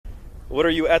What are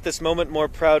you at this moment more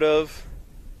proud of?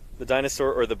 The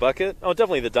dinosaur or the bucket? Oh,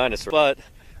 definitely the dinosaur.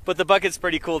 But the bucket's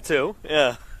pretty cool too.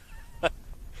 Yeah.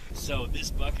 So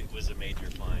this bucket was a major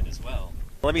find as well.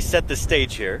 Let me set the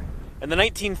stage here. In the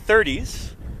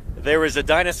 1930s, there was a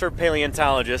dinosaur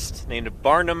paleontologist named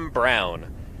Barnum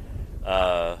Brown.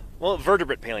 Well,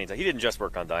 vertebrate paleontologist. He didn't just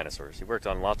work on dinosaurs. He worked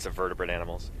on lots of vertebrate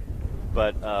animals.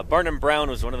 But Barnum Brown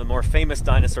was one of the more famous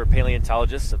dinosaur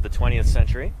paleontologists of the 20th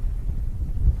century.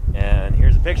 And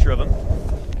here's a picture of him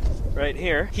right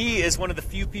here. He is one of the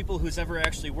few people who's ever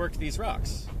actually worked these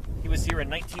rocks. He was here in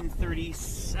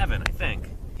 1937, I think.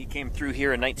 He came through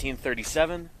here in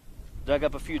 1937, dug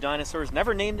up a few dinosaurs,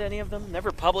 never named any of them,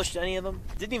 never published any of them,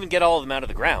 didn't even get all of them out of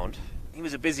the ground. He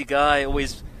was a busy guy,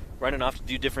 always running off to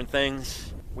do different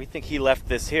things. We think he left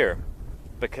this here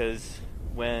because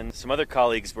when some other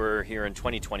colleagues were here in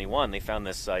 2021, they found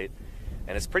this site,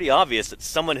 and it's pretty obvious that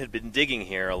someone had been digging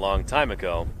here a long time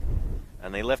ago,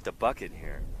 and they left a bucket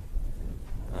here.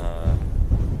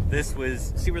 This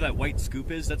was, see where that white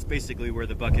scoop is? That's basically where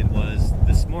the bucket was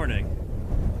this morning,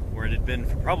 where it had been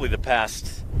for probably the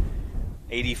past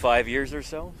 85 years or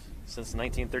so, since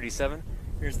 1937.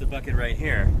 Here's the bucket right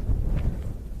here.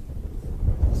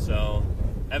 So,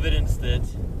 evidence that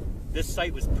this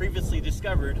site was previously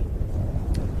discovered,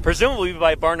 presumably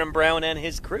by Barnum Brown and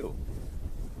his crew.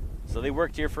 So they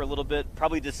worked here for a little bit,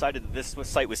 probably decided that this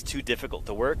site was too difficult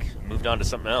to work, moved on to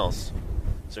something else.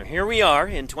 So here we are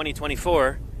in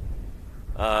 2024.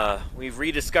 We've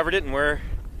rediscovered it and we're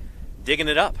digging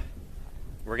it up.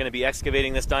 We're going to be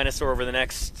excavating this dinosaur over the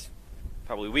next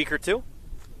probably week or two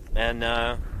and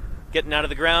getting out of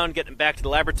the ground, getting it back to the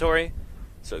laboratory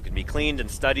so it can be cleaned and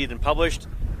studied and published.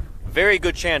 Very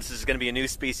good chance this is going to be a new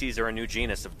species or a new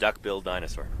genus of duck-billed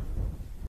dinosaur.